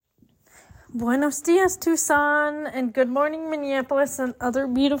Buenos dias, Tucson, and good morning, Minneapolis, and other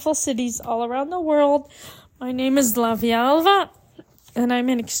beautiful cities all around the world. My name is Lavia Alva, and I'm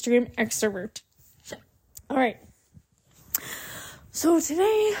an extreme extrovert. All right. So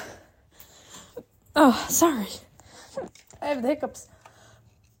today, sorry, I have the hiccups.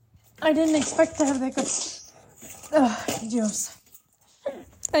 I didn't expect to have the hiccups. Dios.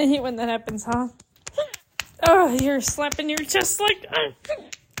 I hate when that happens, huh? You're slapping your chest like...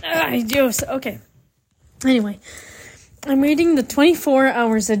 Dios. Okay. Anyway, I'm reading the 24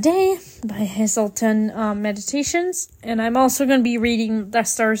 Hours a Day by Hazelton Meditations, and I'm also going to be reading The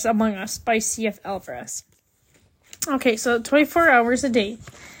Stars Among Us by C.F. Alvarez. Okay, so 24 Hours a Day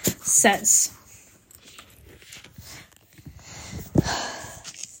says...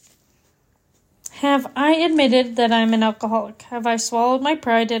 Have I admitted that I'm an alcoholic? Have I swallowed my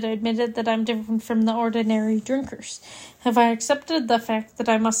pride and admitted that I'm different from the ordinary drinkers? Have I accepted the fact that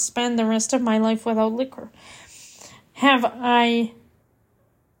I must spend the rest of my life without liquor? Have I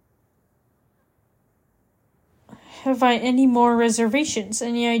any more reservations?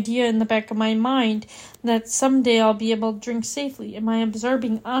 Any idea in the back of my mind that someday I'll be able to drink safely? Am I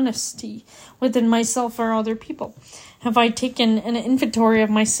absorbing honesty within myself or other people? Have I taken an inventory of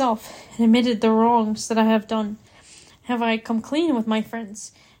myself and admitted the wrongs that I have done? Have I come clean with my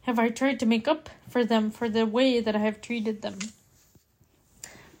friends? Have I tried to make up for them for the way that I have treated them?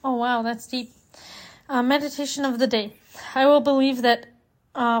 Oh, wow, that's deep. Meditation of the day. I will believe that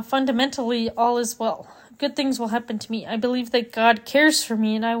fundamentally all is well. Good things will happen to me. I believe that God cares for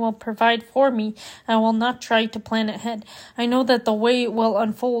me and I will provide for me. I will not try to plan ahead. I know that the way will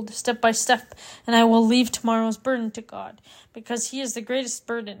unfold step by step and I will leave tomorrow's burden to God because He is the greatest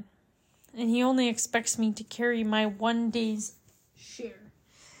burden and He only expects me to carry my one day's share.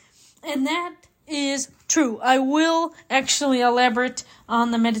 And that is true. I will actually elaborate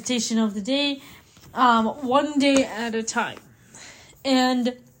on the meditation of the day one day at a time.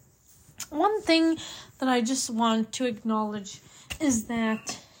 And one thing that I just want to acknowledge is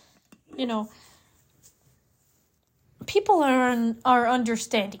that, people are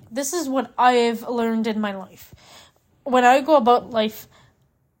understanding. This is what I've learned in my life. When I go about life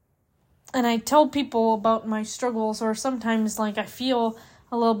and I tell people about my struggles, or sometimes I feel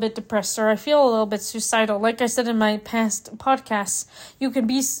a little bit depressed or I feel a little bit suicidal. Like I said in my past podcasts, you can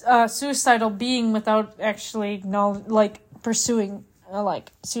be a suicidal being without actually pursuing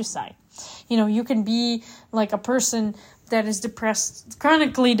suicide. You can be a person that is depressed,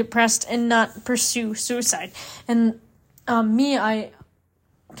 chronically depressed, and not pursue suicide. And I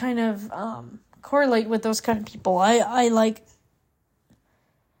kind of correlate with those kind of people. I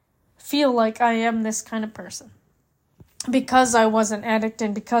feel like I am this kind of person. Because I was an addict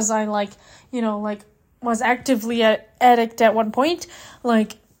and because I was actively an addict at one point,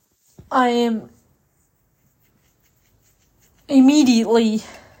 I am immediately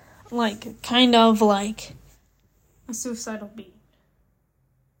kind of like a suicidal being.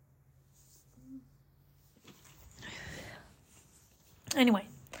 Anyway,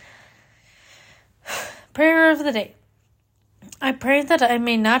 prayer of the day. I pray that I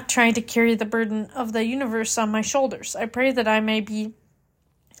may not try to carry the burden of the universe on my shoulders. I pray that I may be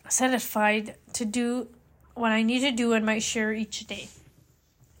satisfied to do what I need to do in my share each day.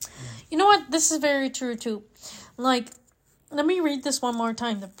 You know what? This is very true too. Let me read this one more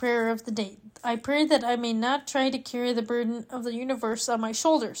time, the prayer of the day. I pray that I may not try to carry the burden of the universe on my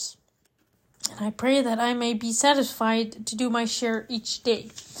shoulders. And I pray that I may be satisfied to do my share each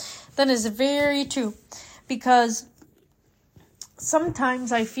day. That is very true. Because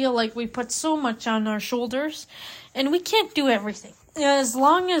sometimes I feel like we put so much on our shoulders and we can't do everything. As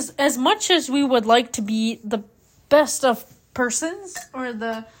much as we would like to be the best of persons or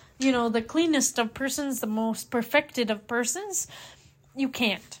the cleanest of persons, the most perfected of persons, you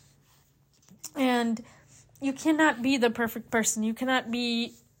can't. And you cannot be the perfect person. You cannot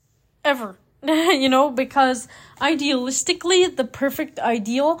be ever, because idealistically, the perfect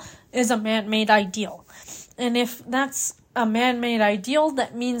ideal is a man-made ideal. And if that's a man-made ideal,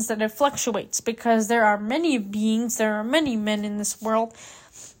 that means that it fluctuates because there are many beings, there are many men in this world,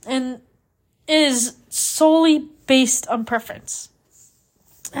 and it is solely based on preference.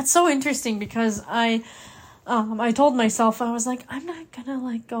 That's so interesting because I told myself, I was like, I'm not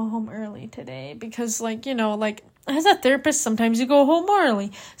gonna go home early today because as a therapist, sometimes you go home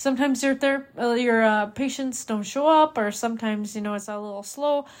early. Sometimes your patients don't show up, or sometimes it's a little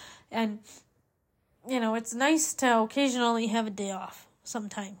slow, and it's nice to occasionally have a day off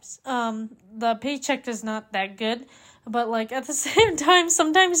sometimes. The paycheck is not that good, but at the same time,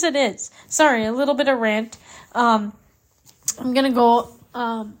 sometimes it is. Sorry, a little bit of rant. I'm gonna go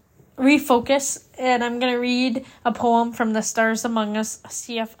refocus, and I'm going to read a poem from The Stars Among Us,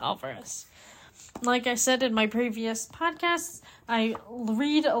 C.F. Alvarez. Like I said in my previous podcasts, I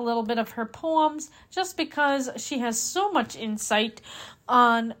read a little bit of her poems just because she has so much insight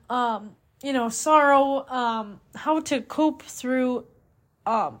on, sorrow, how to cope through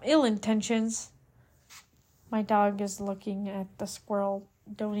ill intentions. My dog is looking at the squirrel.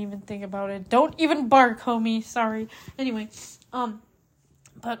 Don't even think about it. Don't even bark, homie. Sorry. Anyway,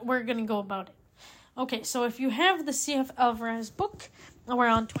 but we're going to go about it. Okay, so if you have the C.F. Alvarez book, we're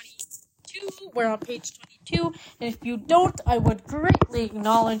on 22. We're on page 22. And if you don't, I would greatly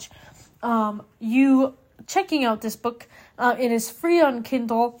acknowledge you checking out this book. It is free on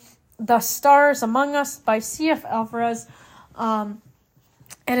Kindle. The Stars Among Us by C.F. Alvarez.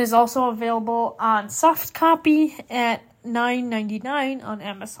 It is also available on soft copy at $9.99 on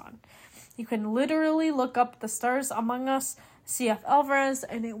Amazon. You can literally look up The Stars Among Us, C.F. Alvarez,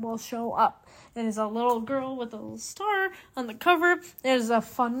 and it will show up. It is a little girl with a little star on the cover. It is a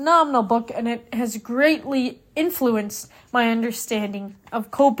phenomenal book, and it has greatly influenced my understanding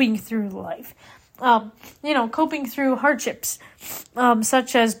of coping through life. Coping through hardships,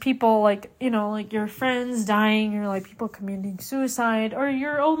 such as people like your friends dying, or like people committing suicide, or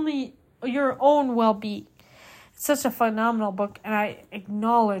your own well-being. It's such a phenomenal book, and I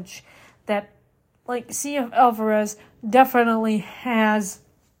acknowledge that, C.F. Alvarez definitely has,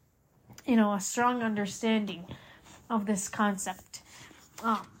 a strong understanding of this concept,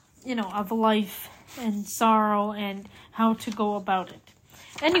 of life and sorrow and how to go about it.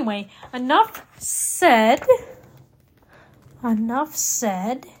 Anyway, enough said.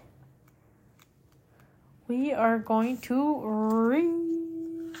 We are going to read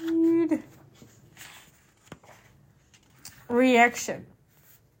reaction.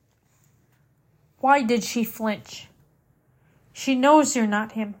 Why did she flinch? She knows you're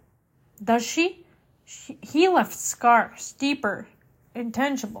not him. Does she? He left scars, deeper,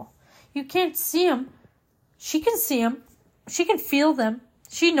 intangible. You can't see them. She can see them. She can feel them.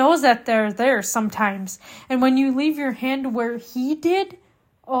 She knows that they're there sometimes. And when you leave your hand where he did,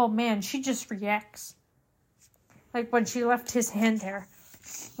 oh man, she just reacts. Like when she left his hand there.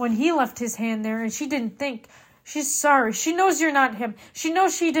 When he left his hand there and she didn't think. She's sorry. She knows you're not him. She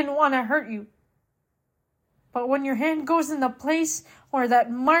knows she didn't want to hurt you. But when your hand goes in the place where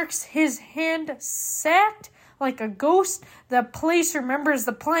that marks his hand sat like a ghost, that place remembers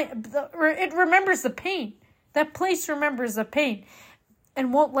it remembers the pain. That place remembers the pain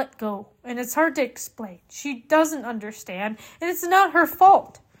and won't let go. And it's hard to explain. She doesn't understand, and it's not her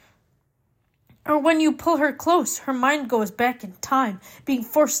fault. Or when you pull her close, her mind goes back in time, being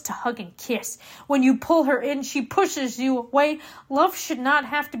forced to hug and kiss. When you pull her in, she pushes you away. Love should not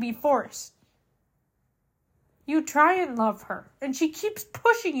have to be forced. You try and love her, and she keeps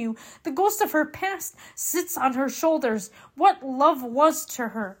pushing you. The ghost of her past sits on her shoulders. What love was to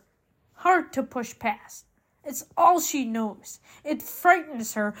her. Hard to push past. It's all she knows. It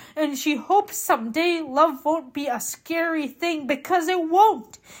frightens her, and she hopes someday love won't be a scary thing, because it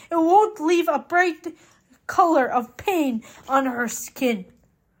won't. It won't leave a bright color of pain on her skin.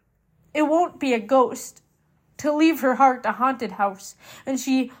 It won't be a ghost to leave her heart a haunted house, and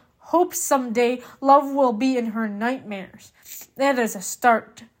she hopes someday love will be in her nightmares. That is a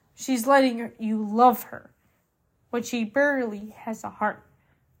start. She's letting you love her, but she barely has a heart.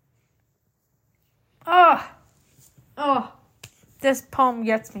 This poem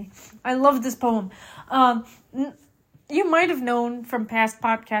gets me. I love this poem. You might have known from past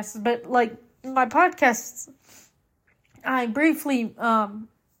podcasts, but my podcasts, I briefly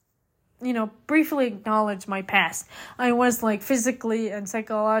acknowledge my past. I was physically and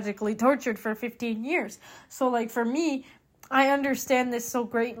psychologically tortured for 15 years. So for me, I understand this so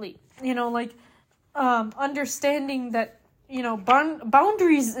greatly. Understanding that,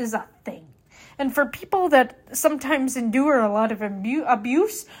 boundaries is a thing. And for people that sometimes endure a lot of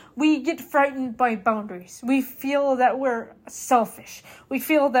abuse, we get frightened by boundaries. We feel that we're selfish. We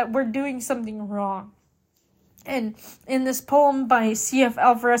feel that we're doing something wrong. And in this poem by C.F.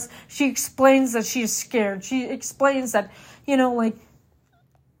 Alvarez, she explains that she is scared. She explains that,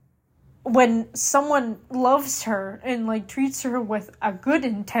 when someone loves her and treats her with a good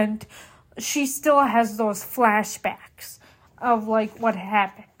intent, she still has those flashbacks of what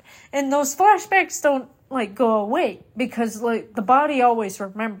happened. And those flashbacks don't go away, because the body always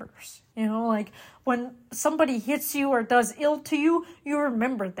remembers. When somebody hits you or does ill to you, you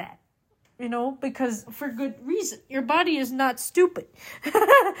remember that. Because for good reason. Your body is not stupid.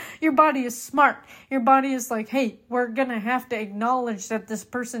 Your body is smart. Your body is hey, we're gonna have to acknowledge that this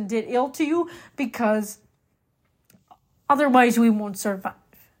person did ill to you, because otherwise we won't survive.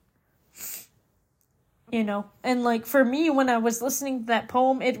 And like for me, when I was listening to that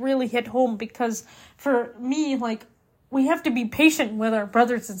poem, it really hit home, because for me, like, we have to be patient with our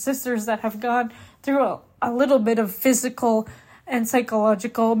brothers and sisters that have gone through a little bit of physical and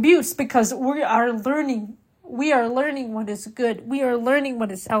psychological abuse, because we are learning what is good. We are learning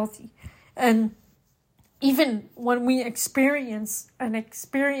what is healthy. And even when we experience an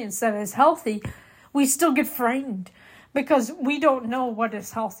experience that is healthy, we still get frightened because we don't know what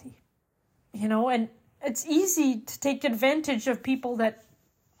is healthy, and it's easy to take advantage of people that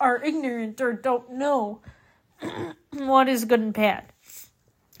are ignorant or don't know what is good and bad.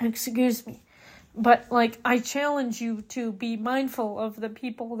 Excuse me. But, like, I challenge you to be mindful of the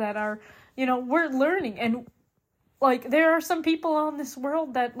people that are, we're learning. And, like, there are some people on this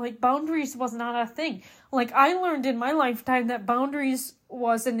world that, like, boundaries was not a thing. Like, I learned in my lifetime that boundaries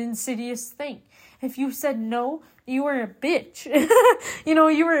was an insidious thing. If you said no, you were a bitch.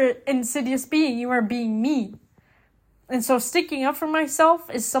 You were an insidious being. You were being mean. And so sticking up for myself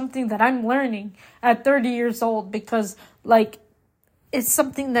is something that I'm learning at 30 years old, because, like, it's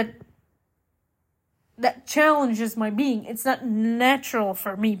something that challenges my being. It's not natural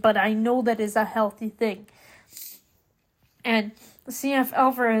for me, but I know that is a healthy thing. And C.F.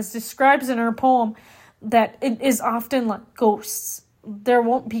 Alvarez describes in her poem that it is often like ghosts. There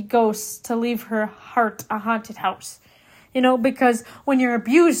won't be ghosts to leave her heart a haunted house. Because when you're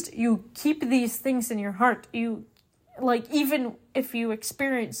abused, you keep these things in your heart. You, like, even if you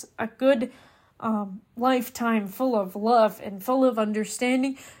experience a good lifetime full of love and full of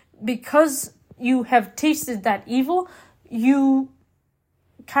understanding, because you have tasted that evil, you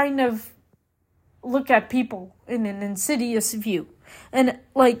kind of look at people in an insidious view. And,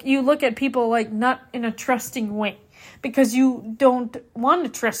 like, you look at people, like, not in a trusting way, because you don't want to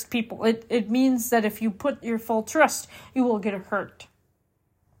trust people. It means that if you put your full trust, you will get hurt.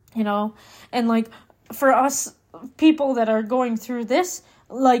 And, like, for us people that are going through this,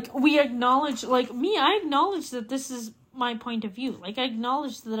 like, we acknowledge, like, me, I acknowledge that this is my point of view. Like, I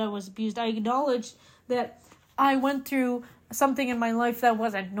acknowledge that I was abused. I acknowledge that I went through something in my life that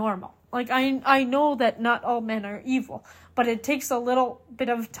wasn't normal. Like, I know that not all men are evil, but it takes a little bit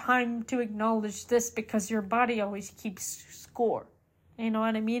of time to acknowledge this, because your body always keeps score. You know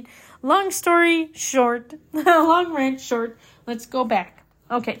what I mean? Long story short, long rant short, let's go back.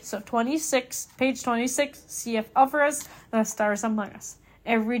 Okay, so page 26, C.F. Alvarez, The Stars Among Us.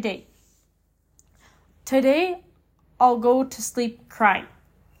 Every day. Today, I'll go to sleep crying,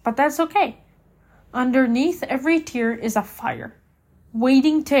 but that's okay. Underneath every tear is a fire,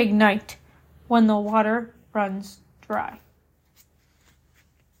 waiting to ignite when the water runs dry.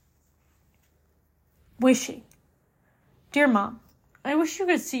 Wishing. Dear Mom, I wish you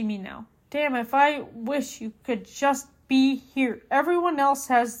could see me now. Damn, if I wish you could just be here. Everyone else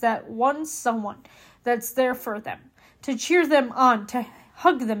has that one someone that's there for them, to cheer them on, to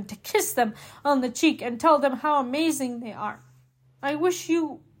hug them, to kiss them on the cheek and tell them how amazing they are. I wish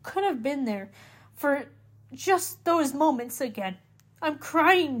you could have been there for just those moments again. I'm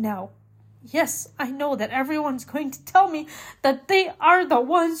crying now. Yes, I know that everyone's going to tell me that they are the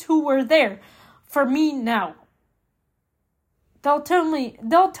ones who were there for me now. They'll tell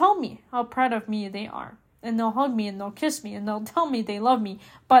me how proud of me they are. And they'll hug me and they'll kiss me and they'll tell me they love me.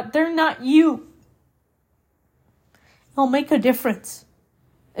 But they're not you. It'll make a difference.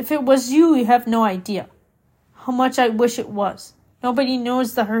 If it was you, you have no idea how much I wish it was. Nobody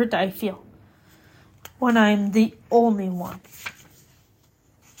knows the hurt I feel when I'm the only one.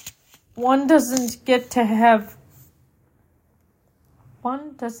 One doesn't get to have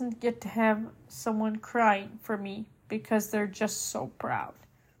someone crying for me because they're just so proud.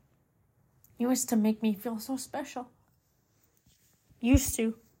 You used to make me feel so special. Used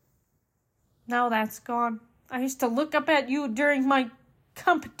to. Now that's gone. I used to look up at you during my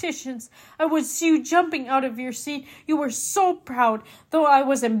competitions. I would see you jumping out of your seat. You were so proud. Though I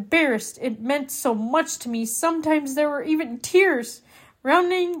was embarrassed, it meant so much to me. Sometimes there were even tears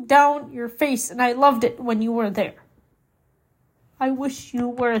running down your face, and I loved it when you were there. I wish you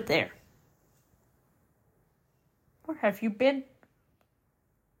were there. Where have you been?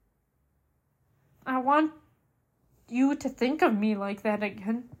 I want you to think of me like that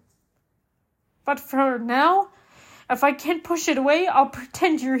again. But for now, if I can't push it away, I'll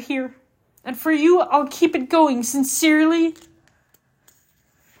pretend you're here. And for you, I'll keep it going. Sincerely,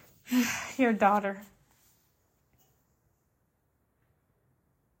 your daughter.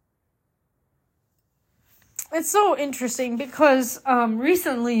 It's so interesting because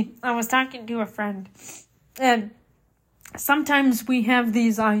recently I was talking to a friend, and sometimes we have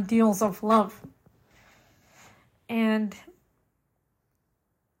these ideals of love. And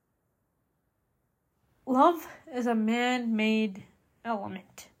love is a man-made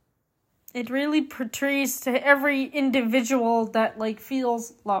element. It really portrays to every individual that,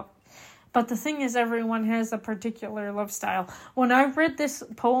 feels love. But the thing is, everyone has a particular love style. When I read this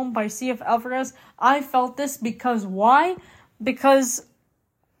poem by C.F. Alvarez, I felt this because why? Because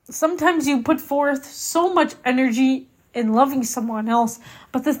sometimes you put forth so much energy in loving someone else,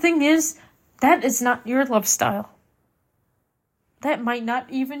 but the thing is, that is not your love style. That might not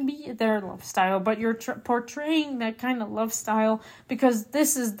even be their love style, but you're portraying that kind of love style because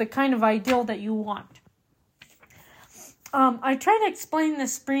this is the kind of ideal that you want. I try to explain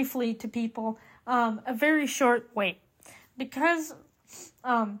this briefly to people, a very short way, because,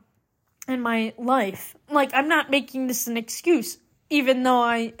 in my life, I'm not making this an excuse, even though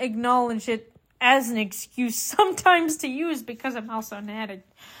I acknowledge it as an excuse sometimes to use because I'm also an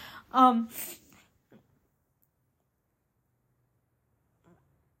addict.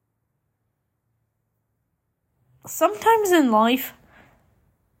 Sometimes in life,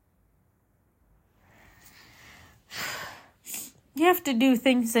 you have to do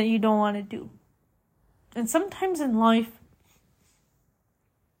things that you don't want to do. And sometimes in life,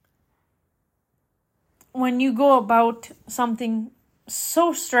 when you go about something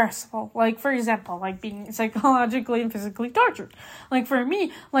so stressful, for example, being psychologically and physically tortured. For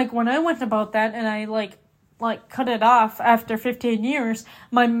me, when I went about that and I cut it off after 15 years,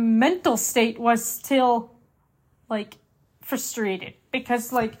 my mental state was still frustrated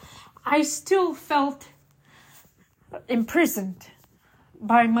because I still felt imprisoned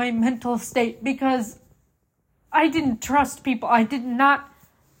by my mental state because I didn't trust people. I did not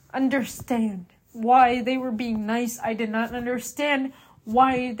understand why they were being nice. I did not understand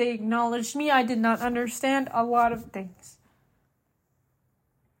why they acknowledged me. I did not understand a lot of things.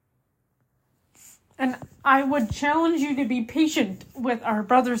 And I would challenge you to be patient with our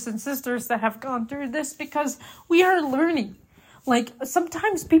brothers and sisters that have gone through this because we are learning.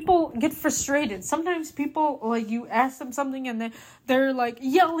 Sometimes people get frustrated. Sometimes people, you ask them something and they're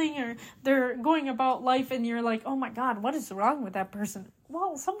yelling or they're going about life and you're like, oh my God, what is wrong with that person?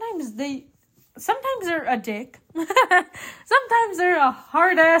 Well, sometimes they're a dick. Sometimes they're a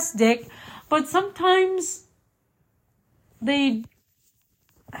hard-ass dick. But sometimes they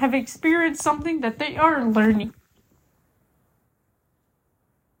have experienced something that they are learning.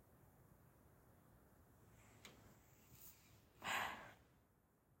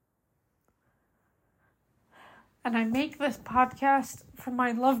 And I make this podcast for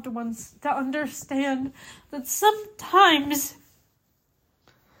my loved ones to understand that sometimes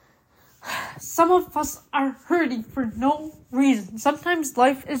some of us are hurting for no reason. Sometimes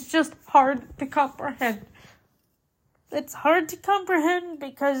life is just hard to comprehend. It's hard to comprehend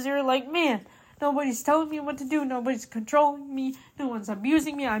because you're man, nobody's telling me what to do, nobody's controlling me, no one's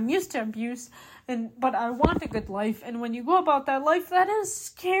abusing me. I'm used to abuse, but I want a good life. And when you go about that life, that is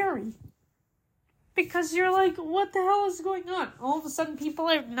scary. Because you're what the hell is going on? All of a sudden people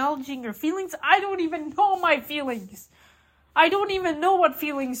are acknowledging your feelings. I don't even know my feelings. I don't even know what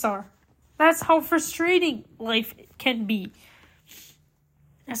feelings are. That's how frustrating life can be.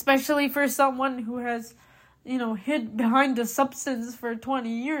 Especially for someone who has, hid behind a substance for 20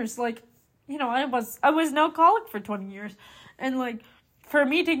 years. I was an alcoholic for 20 years. And for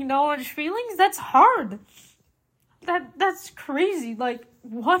me to acknowledge feelings, that's hard. That's crazy.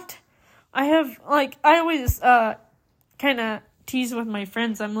 What? I have, I always, kind of tease with my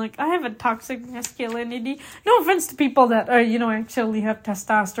friends. I'm I have a toxic masculinity. No offense to people that are, actually have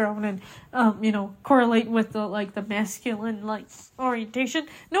testosterone and, correlate with the masculine, orientation.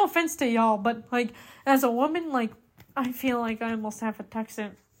 No offense to y'all, but, as a woman, I feel I almost have a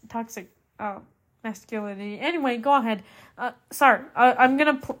toxic, masculinity. Anyway, go ahead. Sorry, I'm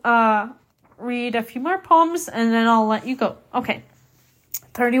gonna, read a few more poems and then I'll let you go. Okay.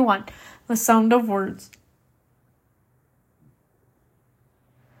 31. The sound of words.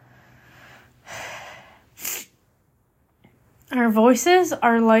 Our voices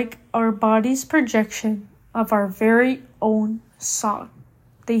are like our body's projection of our very own song.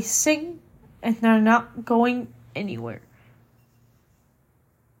 They sing and they're not going anywhere.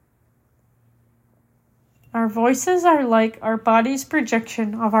 Our voices are like our body's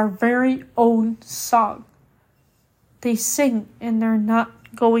projection of our very own song. They sing and they're not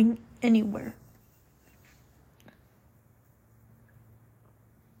going anywhere.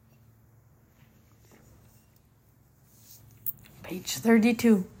 Page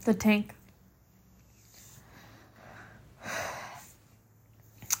 32, the tank.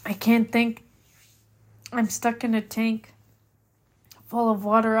 I can't think. I'm stuck in a tank full of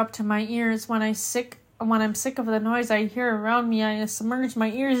water up to my ears. When I'm sick of the noise I hear around me, I submerge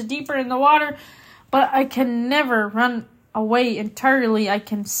my ears deeper in the water. But I can never run away entirely. I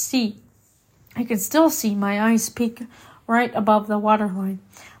can still see my eyes peek right above the waterline,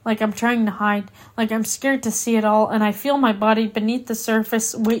 like I'm trying to hide, like I'm scared to see it all, and I feel my body beneath the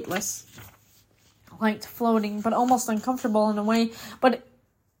surface weightless, light floating, but almost uncomfortable in a way. But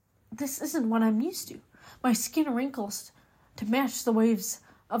this isn't what I'm used to. My skin wrinkles to match the waves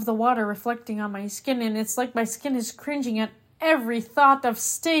of the water reflecting on my skin, and it's like my skin is cringing at every thought of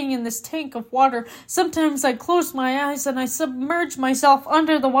staying in this tank of water. Sometimes I close my eyes and I submerge myself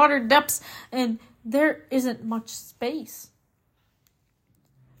under the water depths, and there isn't much space.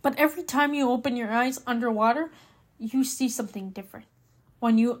 But every time you open your eyes underwater, you see something different.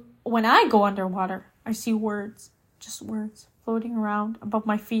 When I go underwater, I see words, just words, floating around above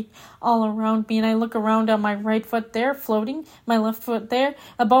my feet, all around me, and I look around on my right foot there, floating, my left foot there,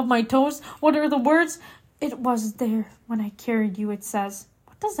 above my toes. What are the words? It was there when I carried you, it says.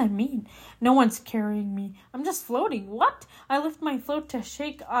 What does that mean? No one's carrying me. I'm just floating. What? I lift my float to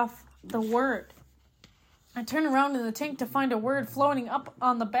shake off the word. I turn around in the tank to find a word floating up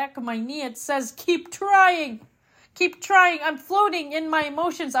on the back of my knee. It says, keep trying. Keep trying. I'm floating in my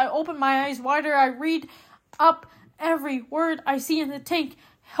emotions. I open my eyes wider. I read up every word I see in the tank.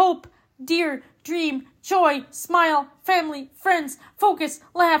 Hope, dear, dream, joy, smile, family, friends, focus,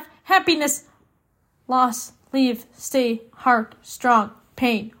 laugh, happiness, loss, leave, stay, heart, strong,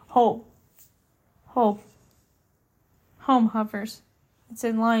 pain, hope. Hope. Home hovers. It's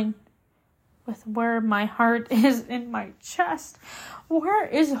in line with where my heart is in my chest. Where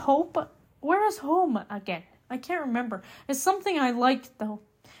is hope? Where is home again? I can't remember. It's something I liked, though.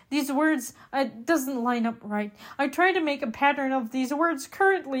 These words, it doesn't line up right. I try to make a pattern of these words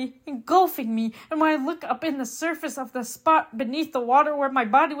currently engulfing me, and when I look up in the surface of the spot beneath the water where my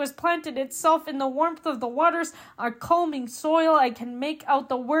body was planted itself in the warmth of the waters, a calming soil, I can make out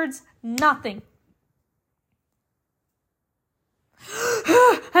the words nothing.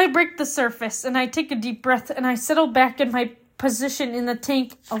 I break the surface, and I take a deep breath, and I settle back in my position in the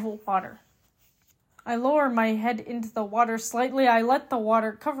tank of water. I lower my head into the water slightly. I let the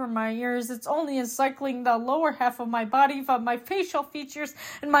water cover my ears. It's only encircling the lower half of my body from my facial features,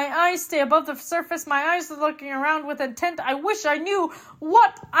 and my eyes stay above the surface. My eyes are looking around with intent. I wish I knew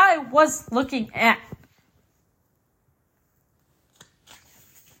what I was looking at.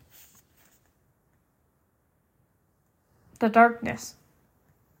 The darkness.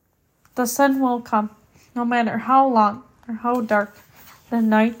 The sun will come, no matter how long or how dark the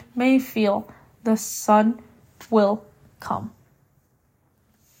night may feel. The sun will come.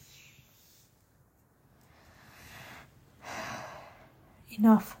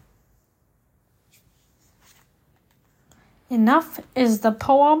 Enough. Enough is the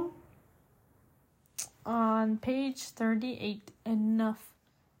poem on page 38. Enough.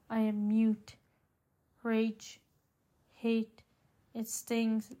 I am mute. Rage. Hate. It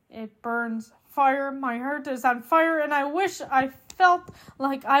stings. It burns. Fire. My heart is on fire, and I wish I felt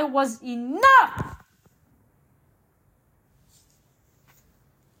like I was enough.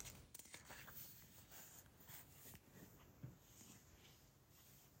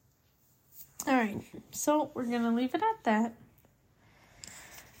 All right, so we're going to leave it at that.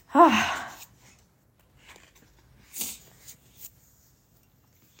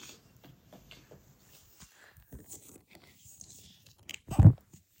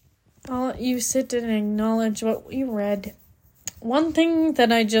 I'll let you sit and acknowledge what we read. One thing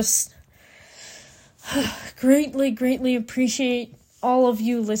that I just greatly appreciate all of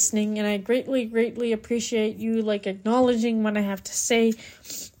you listening, and I greatly appreciate you acknowledging what I have to say.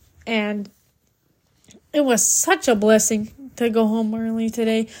 And it was such a blessing to go home early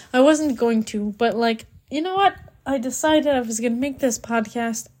today. I wasn't going to, but you know what? I decided I was going to make this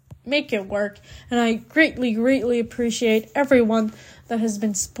podcast, make it work. And I greatly appreciate everyone that has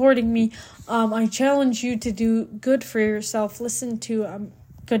been supporting me. I challenge you to do good for yourself. Listen to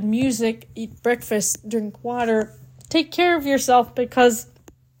good music, eat breakfast, drink water. Take care of yourself, because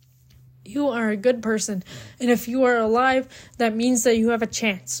you are a good person. And if you are alive, that means that you have a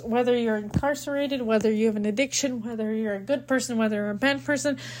chance. Whether you're incarcerated, whether you have an addiction, whether you're a good person, whether you're a bad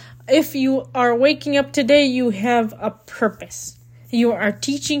person, if you are waking up today, you have a purpose. You are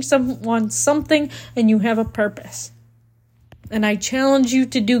teaching someone something, and you have a purpose. And I challenge you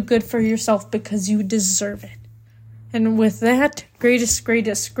to do good for yourself, because you deserve it. And with that,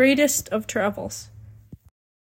 greatest of travels.